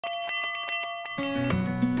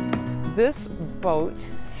This boat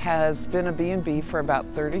has been a B&B for about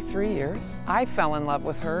 33 years. I fell in love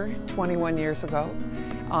with her 21 years ago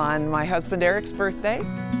on my husband Eric's birthday.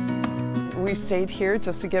 We stayed here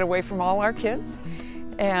just to get away from all our kids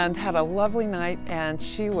and had a lovely night, and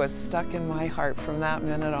she was stuck in my heart from that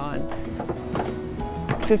minute on.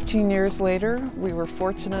 15 years later, we were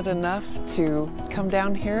fortunate enough to come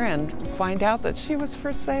down here and find out that she was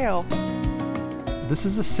for sale. This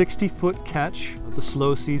is a 60-foot catch of the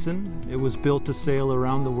slow season. It was built to sail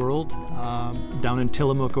around the world down in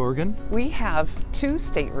Tillamook, Oregon. We have 2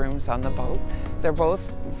 staterooms on the boat. They're both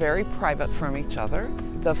very private from each other.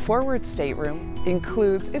 The forward stateroom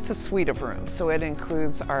includes, it's a suite of rooms, so it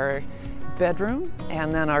includes our bedroom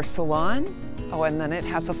and then our salon. Oh, and then it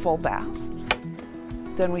has a full bath.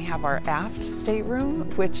 Then we have our aft stateroom,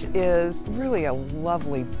 which is really a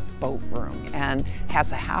lovely boat room and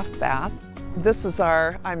has a half bath. This is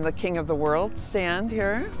our I'm the King of the World stand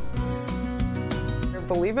here.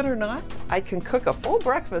 Believe it or not, I can cook a full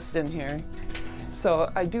breakfast in here.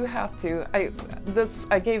 So I do have to,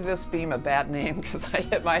 I gave this beam a bad name because I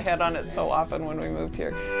hit my head on it so often when we moved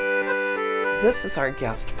here. This is our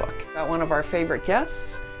guest book. One of our favorite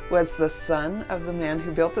guests was the son of the man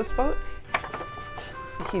who built this boat.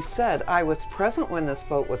 He said, "I was present when this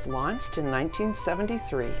boat was launched in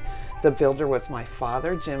 1973. The builder was my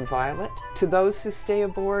father, Jim Violet. To those who stay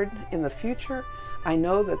aboard in the future, I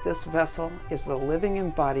know that this vessel is the living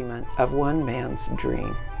embodiment of one man's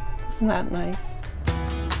dream." Isn't that nice?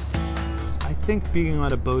 I think being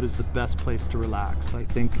on a boat is the best place to relax. I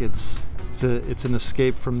think it's an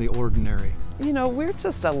escape from the ordinary. You know, we're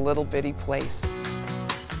just a little bitty place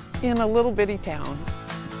in a little bitty town.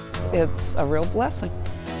 It's a real blessing.